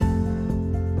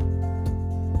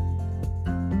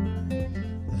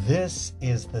This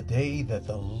is the day that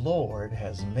the Lord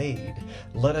has made.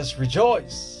 Let us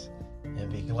rejoice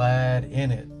and be glad in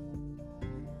it.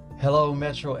 Hello,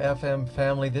 Metro FM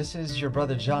family. This is your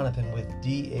brother Jonathan with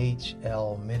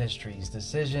DHL Ministries,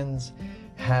 Decisions,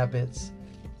 Habits,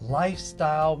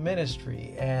 Lifestyle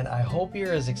Ministry. And I hope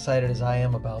you're as excited as I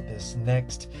am about this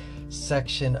next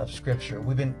section of Scripture.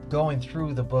 We've been going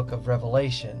through the book of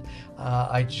Revelation.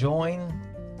 I join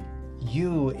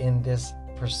you in this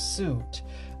pursuit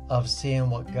of seeing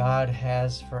what God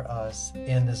has for us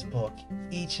in this book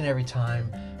each and every time.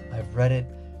 I've read it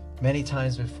many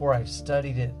times before, I've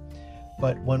studied it,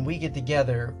 but when we get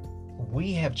together,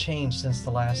 we have changed since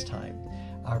the last time.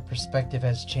 Our perspective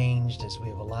has changed as we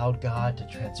have allowed God to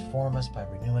transform us by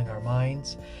renewing our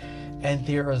minds. And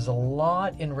there is a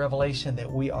lot in Revelation that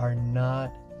we are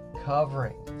not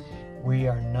covering. We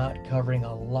are not covering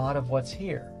a lot of what's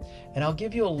here. And I'll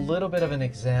give you a little bit of an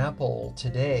example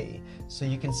today so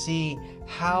you can see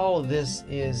how this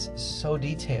is so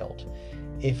detailed.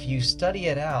 If you study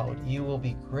it out, you will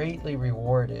be greatly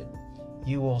rewarded.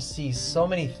 You will see so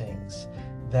many things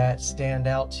that stand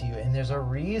out to you, and there's a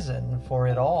reason for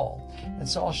it all. And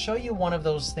so I'll show you one of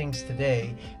those things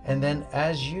today, and then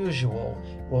as usual,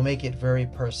 we'll make it very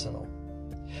personal.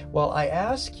 Well, I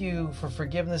ask you for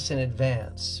forgiveness in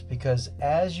advance because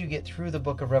as you get through the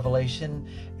book of Revelation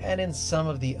and in some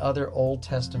of the other Old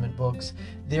Testament books,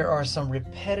 there are some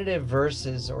repetitive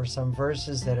verses or some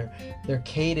verses that their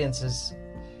cadence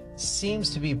seems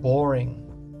to be boring,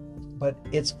 but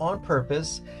it's on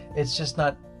purpose. It's just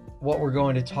not what we're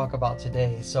going to talk about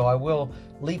today. So I will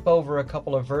leap over a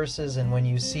couple of verses, and when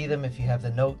you see them, if you have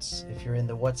the notes, if you're in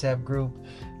the WhatsApp group,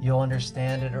 you'll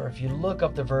understand it, or if you look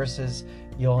up the verses,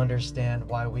 you'll understand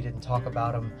why we didn't talk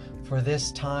about them for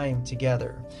this time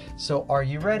together. So are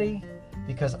you ready?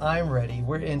 Because I'm ready.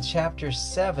 We're in chapter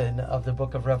 7 of the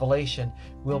book of Revelation.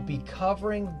 We'll be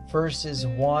covering verses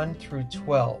 1 through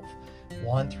 12.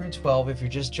 1 through 12. If you're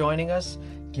just joining us,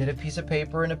 get a piece of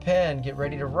paper and a pen, get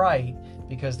ready to write,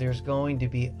 because there's going to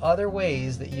be other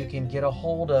ways that you can get a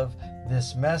hold of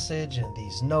this message and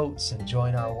these notes and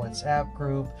join our WhatsApp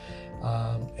group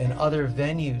and other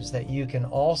venues that you can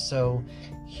also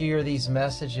hear these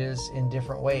messages in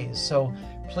different ways. So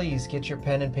please get your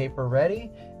pen and paper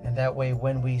ready, and that way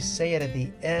when we say it at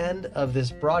the end of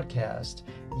this broadcast,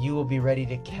 you will be ready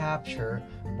to capture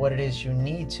what it is you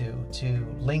need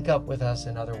to link up with us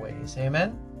in other ways.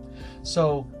 Amen?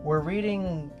 So we're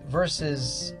reading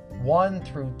verses 1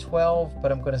 through 12,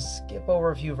 but I'm going to skip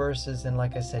over a few verses, and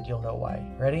like I said, you'll know why.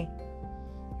 Ready?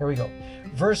 Here we go.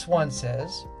 Verse 1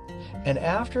 says, "And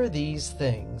after these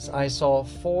things I saw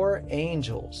 4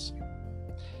 angels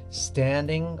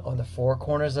standing on the 4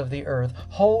 corners of the earth,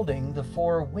 holding the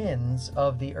 4 winds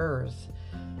of the earth,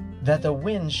 that the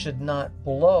wind should not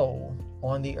blow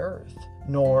on the earth,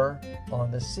 nor on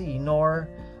the sea, nor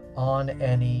on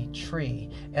any tree.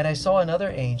 And I saw another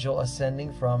angel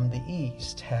ascending from the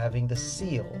east, having the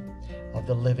seal of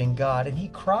the living God. And he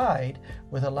cried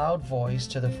with a loud voice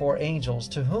to the 4 angels,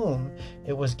 to whom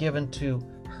it was given to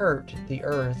hurt the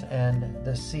earth and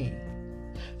the sea,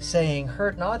 saying,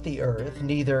 Hurt not the earth,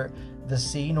 neither the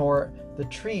sea, nor the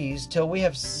trees, till we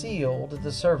have sealed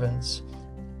the servants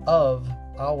of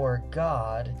our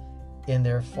God in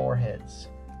their foreheads."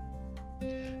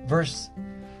 Verse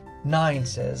 9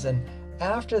 says, "And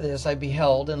after this I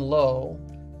beheld, and lo,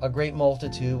 a great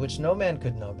multitude, which no man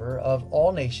could number, of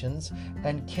all nations,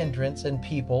 and kindreds, and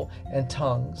people, and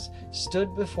tongues,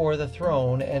 stood before the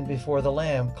throne and before the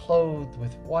Lamb, clothed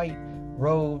with white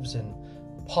robes and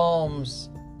palms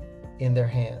in their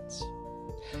hands,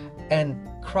 and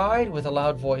cried with a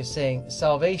loud voice, saying,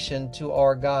 Salvation to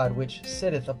our God, which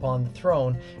sitteth upon the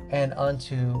throne, and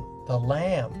unto the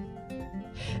Lamb.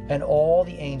 And all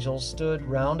the angels stood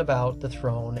round about the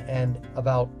throne and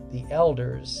about the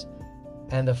elders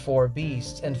and the 4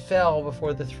 beasts, and fell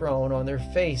before the throne on their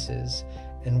faces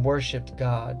and worshipped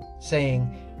God,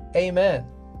 saying, Amen.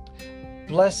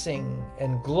 Blessing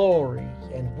and glory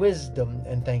and wisdom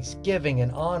and thanksgiving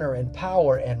and honor and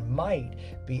power and might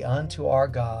be unto our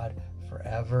God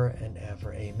forever and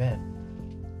ever. Amen.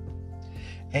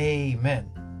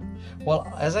 Amen. Well,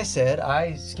 as I said,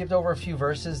 I skipped over a few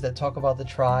verses that talk about the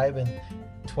tribe, and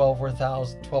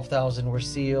 12,000 were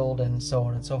sealed, and so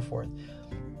on and so forth.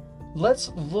 Let's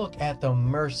look at the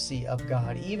mercy of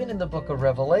God. Even in the book of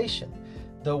Revelation,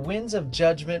 the winds of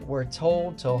judgment were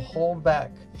told to hold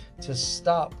back, to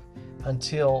stop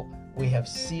until we have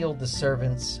sealed the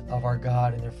servants of our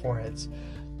God in their foreheads.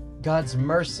 God's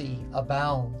mercy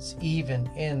abounds even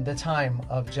in the time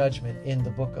of judgment in the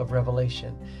book of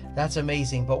Revelation. That's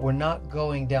amazing, but we're not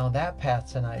going down that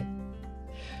path tonight.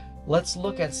 let's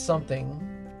look at something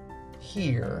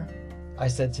here. I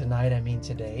said tonight, I mean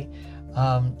today.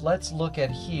 Let's look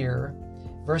at here,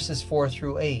 verses 4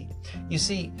 through 8. You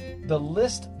see, the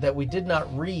list that we did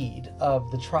not read of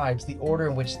the tribes, the order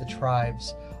in which the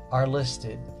tribes are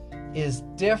listed, is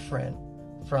different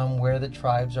from where the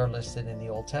tribes are listed in the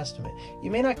Old Testament.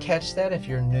 You may not catch that if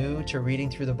you're new to reading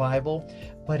through the Bible,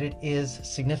 but it is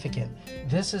significant.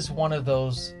 This is one of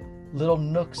those little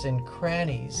nooks and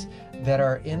crannies that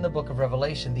are in the book of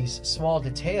Revelation, these small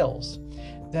details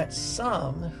that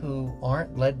some who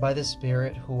aren't led by the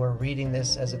Spirit, who are reading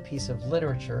this as a piece of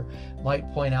literature, might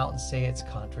point out and say it's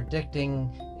contradicting,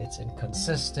 it's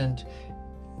inconsistent,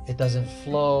 it doesn't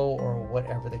flow, or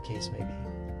whatever the case may be.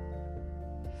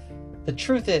 The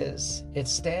truth is, it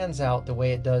stands out the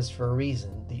way it does for a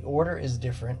reason. The order is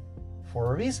different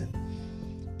for a reason,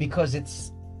 because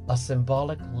it's a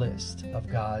symbolic list of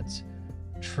God's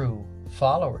true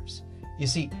followers. You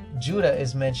see, Judah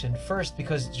is mentioned first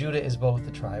because Judah is both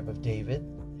the tribe of David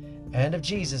and of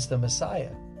Jesus, the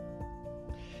Messiah.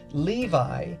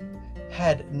 Levi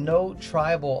had no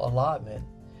tribal allotment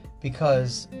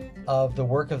because of the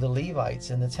work of the Levites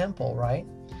in the temple, right?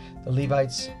 The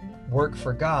Levites work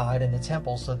for God in the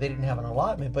temple, so they didn't have an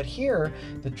allotment. But here,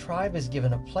 the tribe is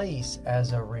given a place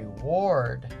as a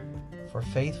reward for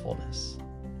faithfulness.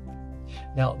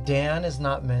 Now, Dan is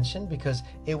not mentioned because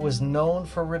it was known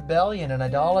for rebellion and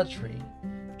idolatry,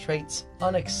 traits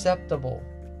unacceptable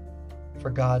for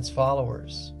God's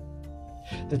followers.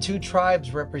 The two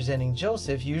tribes representing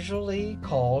Joseph, usually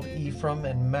called Ephraim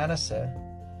and Manasseh,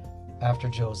 after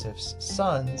Joseph's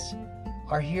sons,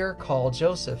 are here called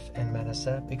Joseph and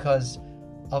Manasseh because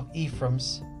of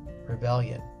Ephraim's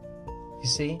rebellion. You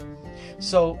see?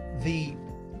 So the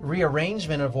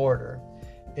rearrangement of order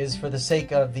is for the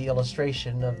sake of the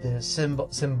illustration of the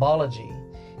symbology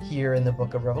here in the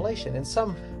book of Revelation. And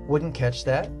some wouldn't catch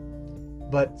that,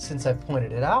 but since I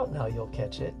pointed it out, now you'll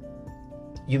catch it.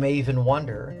 You may even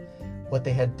wonder what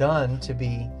they had done to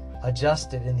be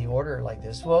adjusted in the order like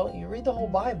this. Well, you read the whole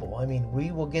Bible. I mean,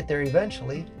 we will get there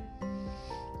eventually,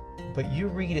 but you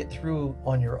read it through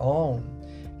on your own,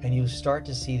 and you start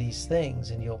to see these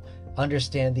things, and you'll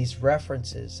understand these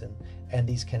references and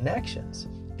these connections,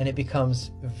 and it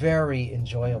becomes very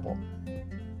enjoyable.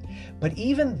 But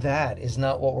even that is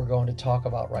not what we're going to talk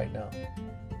about right now.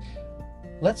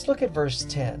 Let's look at verse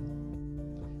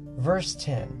 10. Verse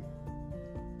 10.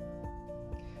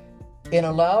 In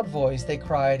a loud voice they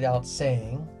cried out,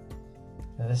 saying,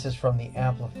 and this is from the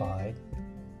Amplified,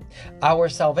 "Our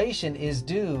salvation is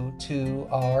due to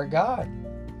our God,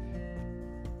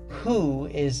 who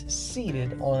is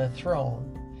seated on a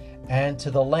throne, and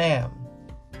to the Lamb,"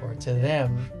 or to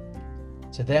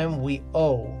them we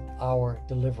owe our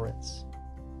deliverance.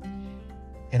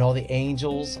 And all the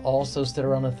angels also stood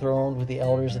around the throne with the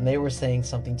elders, and they were saying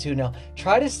something too. Now,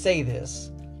 try to say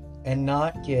this and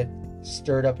not get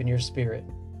stirred up in your spirit,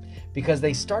 because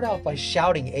they start out by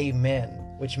shouting amen,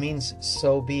 which means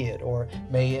so be it, or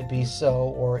may it be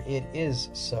so, or it is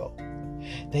so.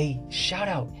 They shout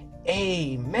out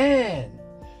amen.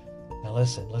 Now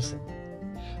listen.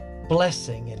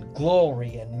 Blessing and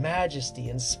glory and majesty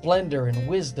and splendor and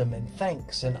wisdom and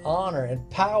thanks and honor and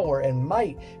power and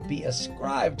might be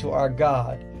ascribed to our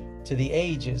God to the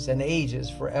ages and ages,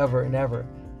 forever and ever,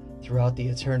 throughout the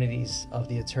eternities of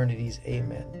the eternities.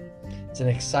 Amen. It's an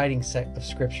exciting set of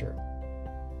scripture.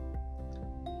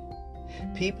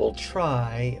 People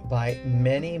try by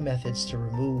many methods to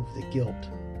remove the guilt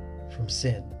from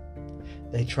sin.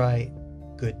 They try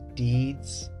good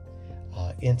deeds,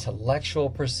 intellectual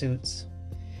pursuits,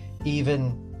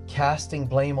 even casting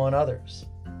blame on others.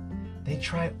 They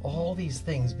try all these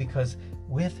things because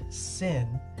with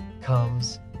sin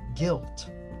comes guilt.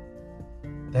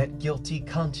 That guilty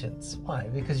conscience. Why?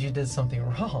 Because you did something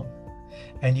wrong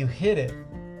and you hid it.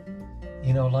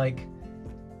 Like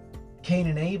Cain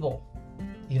and Abel.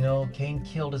 Cain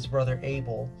killed his brother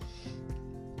Abel,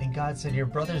 and God said, your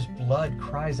brother's blood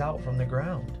cries out from the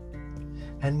ground.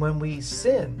 And when we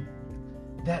sin,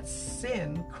 that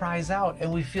sin cries out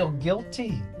and we feel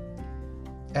guilty,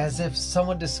 as if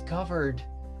someone discovered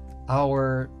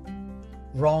our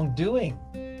wrongdoing.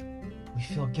 We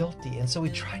feel guilty, and so we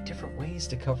try different ways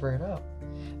to cover it up.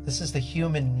 This is the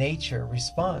human nature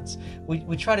response.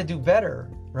 We try to do better,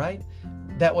 right?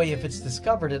 That way, if it's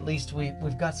discovered, at least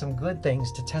we've got some good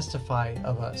things to testify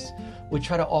of us. We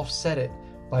try to offset it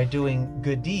by doing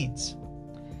good deeds.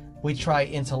 We try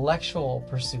intellectual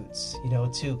pursuits,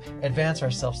 to advance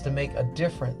ourselves, to make a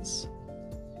difference.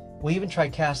 We even try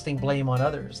casting blame on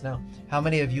others. Now, how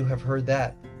many of you have heard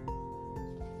that?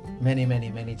 Many,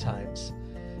 many, many times.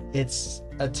 It's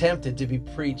attempted to be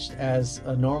preached as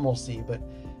a normalcy, but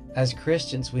as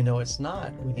Christians, we know it's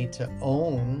not. We need to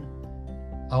own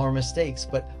our mistakes,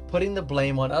 but putting the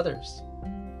blame on others.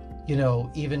 You know,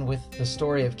 even with the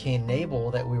story of Cain and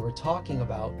Abel that we were talking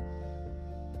about,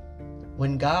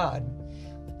 when God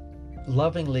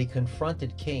lovingly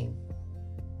confronted Cain,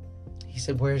 he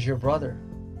said, "Where's your brother?"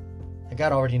 And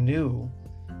God already knew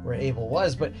where Abel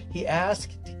was, but he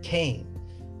asked Cain,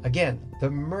 again, the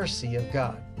mercy of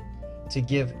God, to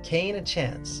give Cain a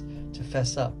chance to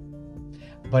fess up.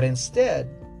 But instead,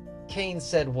 Cain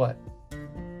said what?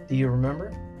 Do you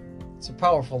remember? It's a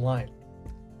powerful line.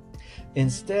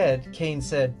 Instead, Cain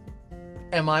said,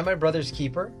 "Am I my brother's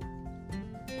keeper?"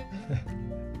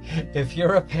 If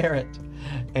you're a parent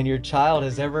and your child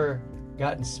has ever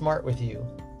gotten smart with you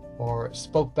or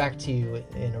spoke back to you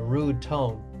in a rude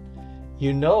tone,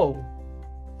 you know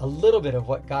a little bit of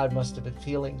what God must have been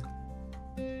feeling.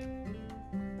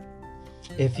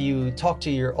 If you talk to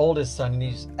your oldest son and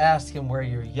you ask him where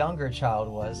your younger child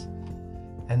was,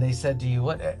 and they said to you,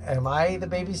 "What, am I the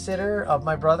babysitter of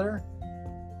my brother?"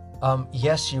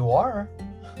 Yes, you are.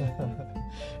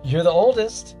 You're the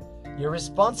oldest. You're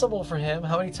responsible for him.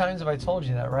 How many times have I told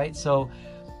you that, right? So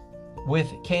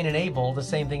with Cain and Abel, the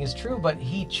same thing is true, but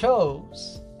he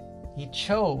chose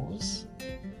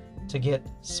to get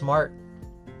smart,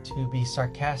 to be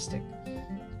sarcastic.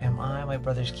 Am I my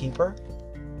brother's keeper?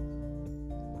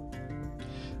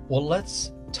 Well,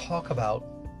 let's talk about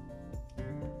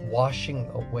washing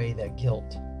away that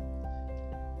guilt.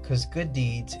 Because good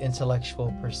deeds,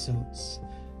 intellectual pursuits,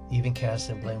 even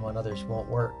casting blame on others won't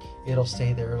work. It'll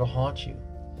stay there. It'll haunt you.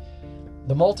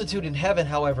 The multitude in heaven,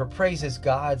 however, praises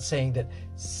God, saying that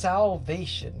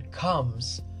salvation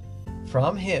comes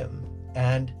from him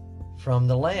and from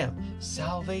the Lamb.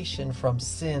 Salvation from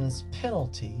sin's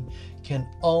penalty can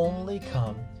only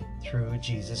come through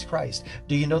Jesus Christ.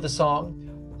 Do you know the song?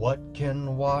 What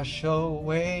can wash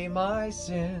away my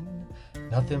sin?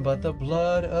 Nothing but the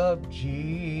blood of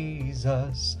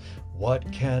Jesus.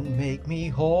 What can make me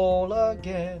whole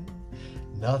again?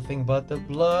 Nothing but the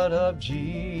blood of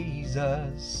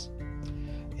Jesus.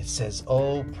 It says,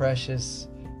 "Oh, precious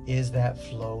is that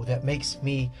flow that makes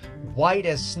me white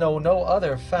as snow, no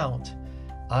other fount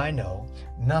I know,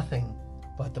 nothing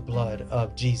but the blood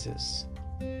of Jesus."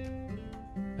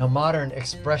 Now, modern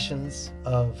expressions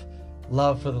of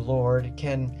love for the Lord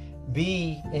can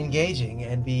be engaging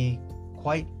and be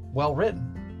quite well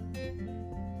written.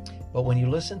 But when you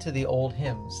listen to the old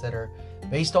hymns that are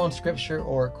based on Scripture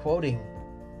or quoting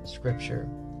Scripture,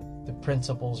 the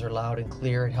principles are loud and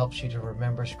clear. It helps you to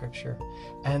remember Scripture.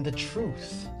 And the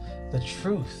truth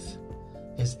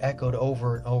is echoed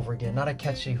over and over again. Not a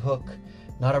catchy hook,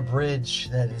 not a bridge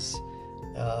that is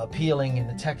appealing in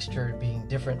the texture being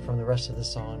different from the rest of the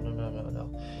song. No.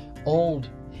 Old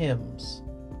hymns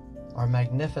are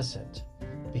magnificent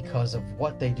because of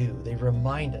what they do. They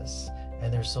remind us,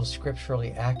 and they're so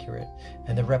scripturally accurate.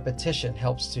 And the repetition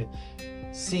helps to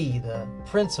see the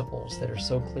principles that are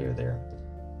so clear there.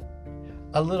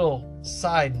 A little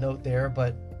side note there,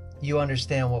 but you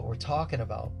understand what we're talking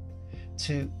about.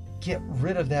 To get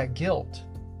rid of that guilt,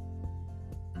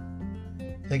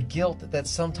 the guilt that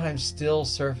sometimes still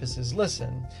surfaces.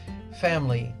 Listen,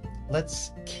 family,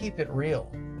 let's keep it real.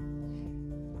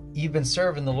 You've been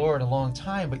serving the Lord a long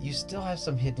time, but you still have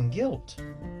some hidden guilt.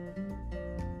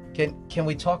 Can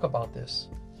we talk about this?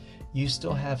 You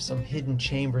still have some hidden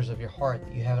chambers of your heart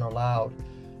that you haven't allowed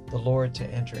the Lord to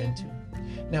enter into.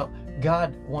 Now,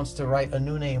 God wants to write a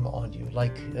new name on you.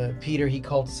 Like Peter, he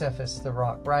called Cephas the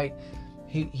rock, right?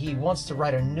 He wants to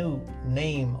write a new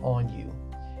name on you.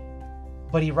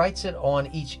 But he writes it on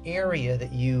each area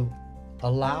that you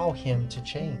allow him to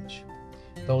change.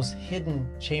 Those hidden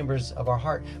chambers of our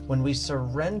heart, when we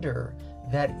surrender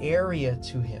that area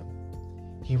to him,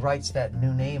 he writes that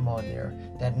new name on there,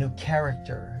 that new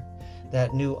character,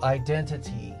 that new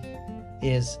identity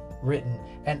is written.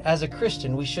 And as a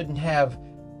Christian, we shouldn't have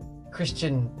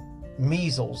Christian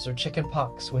measles or chicken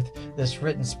pox with this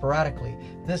written sporadically.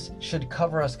 This should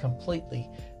cover us completely,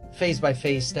 phase by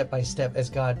phase, step by step, as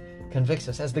God convicts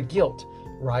us, as the guilt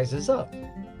rises up.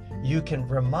 You can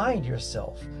remind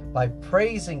yourself by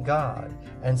praising God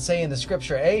and saying the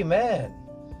scripture, amen,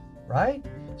 right?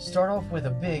 Start off with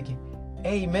a big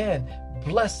amen.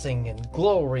 Blessing and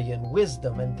glory and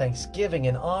wisdom and thanksgiving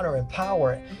and honor and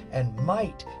power and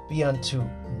might be unto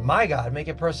my God. Make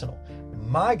it personal.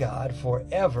 My God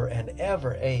forever and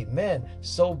ever. Amen.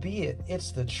 So be it.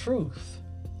 It's the truth.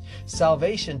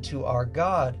 Salvation to our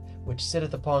God, which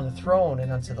sitteth upon the throne,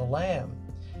 and unto the Lamb.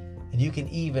 And you can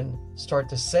even start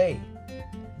to say,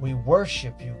 we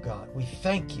worship you, God. We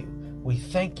thank you. We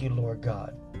thank you, Lord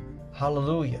God.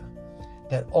 Hallelujah.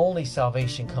 That only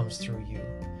salvation comes through you.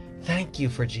 Thank you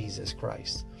for Jesus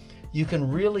Christ. You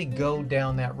can really go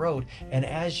down that road. And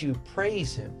as you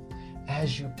praise him,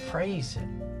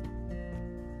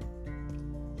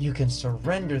 you can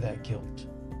surrender that guilt.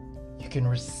 You can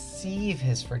receive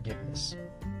his forgiveness.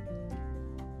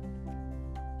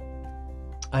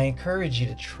 I encourage you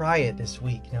to try it this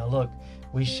week. Now look,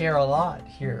 we share a lot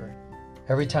here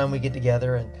every time we get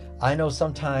together, and I know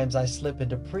sometimes I slip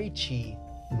into preachy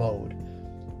mode,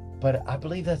 but I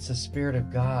believe that's the Spirit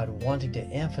of God wanting to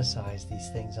emphasize these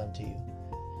things unto you.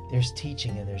 There's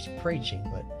teaching and there's preaching,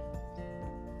 but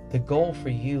the goal for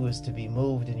you is to be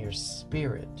moved in your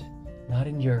spirit, not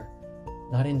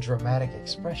in dramatic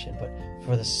expression, but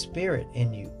for the Spirit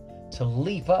in you to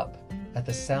leap up at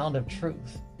the sound of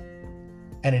truth,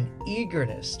 and an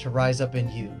eagerness to rise up in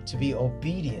you, to be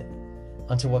obedient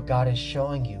unto what God is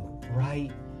showing you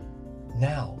right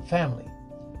now. Family,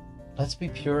 let's be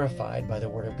purified by the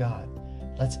Word of God.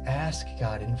 Let's ask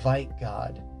God, invite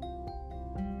God,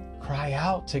 cry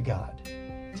out to God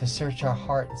to search our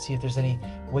heart and see if there's any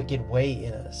wicked way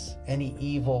in us, any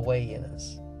evil way in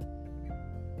us.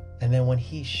 And then when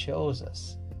he shows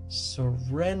us,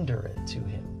 surrender it to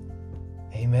him.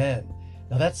 Amen.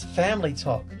 Now that's family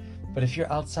talk. But if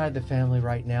you're outside the family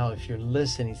right now, if you're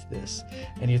listening to this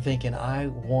and you're thinking, I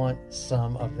want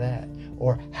some of that,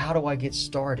 or how do I get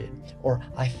started, or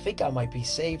I think I might be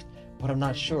saved, but I'm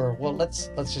not sure. Well, let's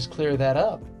just clear that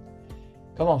up.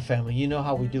 Come on, family. You know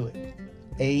how we do it.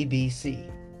 A, B, C.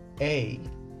 A,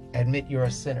 admit you're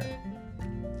a sinner.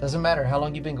 Doesn't matter how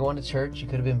long you've been going to church. You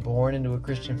could have been born into a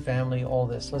Christian family, all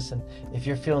this. Listen, if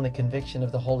you're feeling the conviction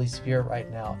of the Holy Spirit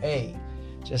right now, A,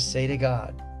 just say to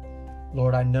God,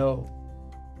 Lord, I know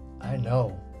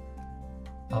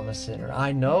I'm a sinner.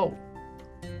 I know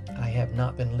I have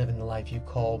not been living the life you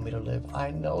called me to live. I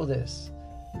know this,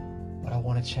 but I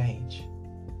want to change.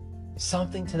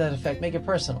 Something to that effect. Make it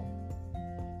personal.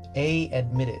 A,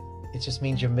 admit it. It just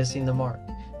means you're missing the mark.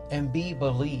 And B,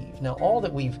 believe. Now, all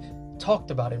that we've talked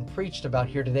about and preached about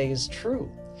here today is true.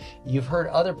 You've heard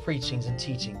other preachings and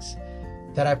teachings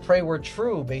that I pray were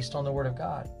true based on the Word of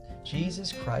God.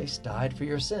 Jesus Christ died for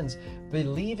your sins.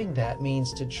 Believing that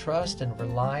means to trust and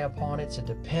rely upon it, to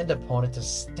depend upon it, to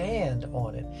stand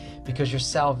on it, because your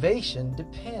salvation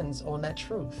depends on that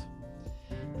truth.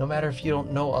 No matter if you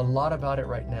don't know a lot about it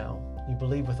right now, you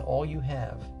believe with all you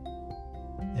have.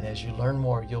 And as you learn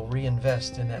more, you'll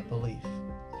reinvest in that belief.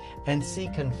 And C,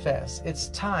 confess. It's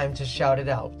time to shout it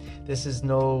out. This is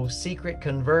no secret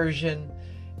conversion.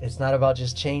 It's not about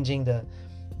just changing the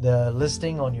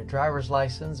listing on your driver's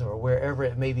license or wherever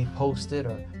it may be posted,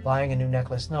 or buying a new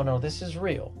necklace. No, this is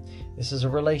real. This is a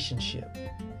relationship.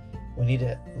 We need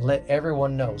to let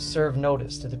everyone know, serve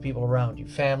notice to the people around you,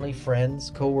 family,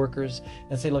 friends, co-workers,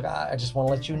 and say, look, I just want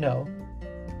to let you know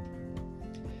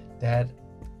that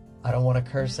I don't want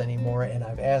to curse anymore, and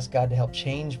I've asked God to help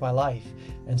change my life.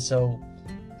 And so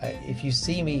if you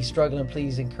see me struggling,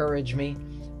 please encourage me.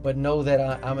 But know that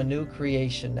I'm a new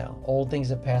creation now. Old things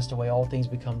have passed away. All things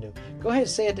become new. Go ahead and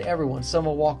say it to everyone. Some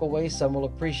will walk away. Some will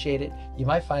appreciate it. You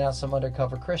might find out some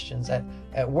undercover Christians at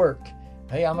work.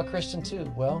 Hey, I'm a Christian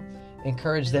too. Well,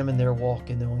 encourage them in their walk,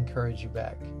 and they'll encourage you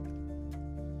back.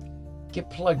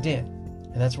 Get plugged in.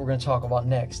 And that's what we're going to talk about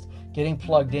next. Getting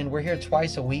plugged in. We're here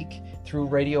twice a week through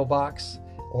Radio Box,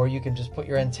 or you can just put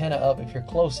your antenna up if you're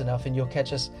close enough, and you'll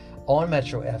catch us on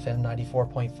Metro FM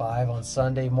 94.5 on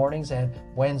Sunday mornings and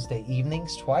Wednesday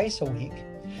evenings, twice a week.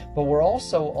 But we're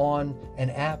also on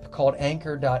an app called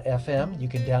Anchor.fm. You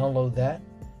can download that.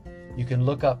 You can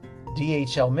look up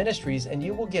DHL Ministries, and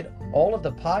you will get all of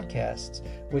the podcasts,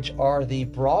 which are the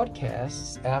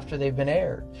broadcasts after they've been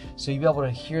aired. So you'll be able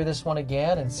to hear this one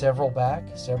again, and several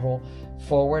back, several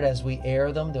forward as we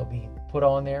air them. They'll be put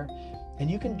on there. And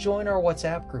you can join our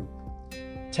WhatsApp group.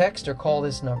 Text or call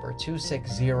this number,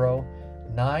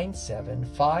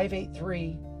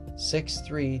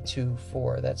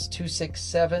 260-97583-6324. That's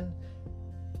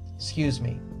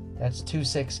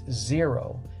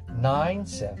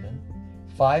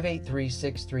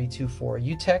 260-97583-6324.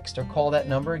 You text or call that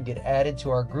number and get added to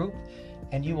our group,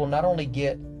 and you will not only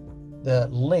get the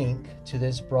link to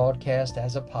this broadcast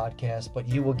as a podcast, but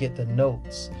you will get the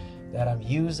notes that I'm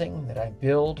using, that I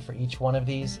build for each one of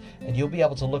these, and you'll be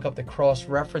able to look up the cross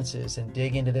references and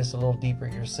dig into this a little deeper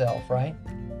yourself, right?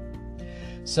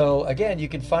 So again, you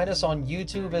can find us on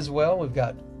YouTube as well. We've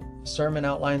got sermon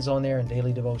outlines on there and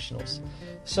daily devotionals.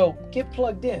 So get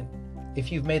plugged in.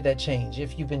 if you've made that change.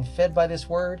 If you've been fed by this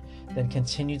word, then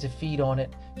continue to feed on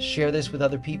it. Share this with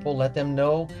other people. Let them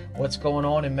know what's going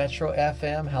on in Metro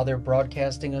FM, how they're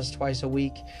broadcasting us twice a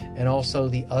week, and also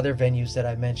the other venues that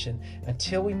I mentioned.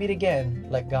 Until we meet again,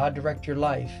 let God direct your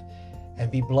life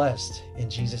and be blessed. In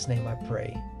Jesus' name I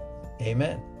pray.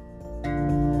 Amen.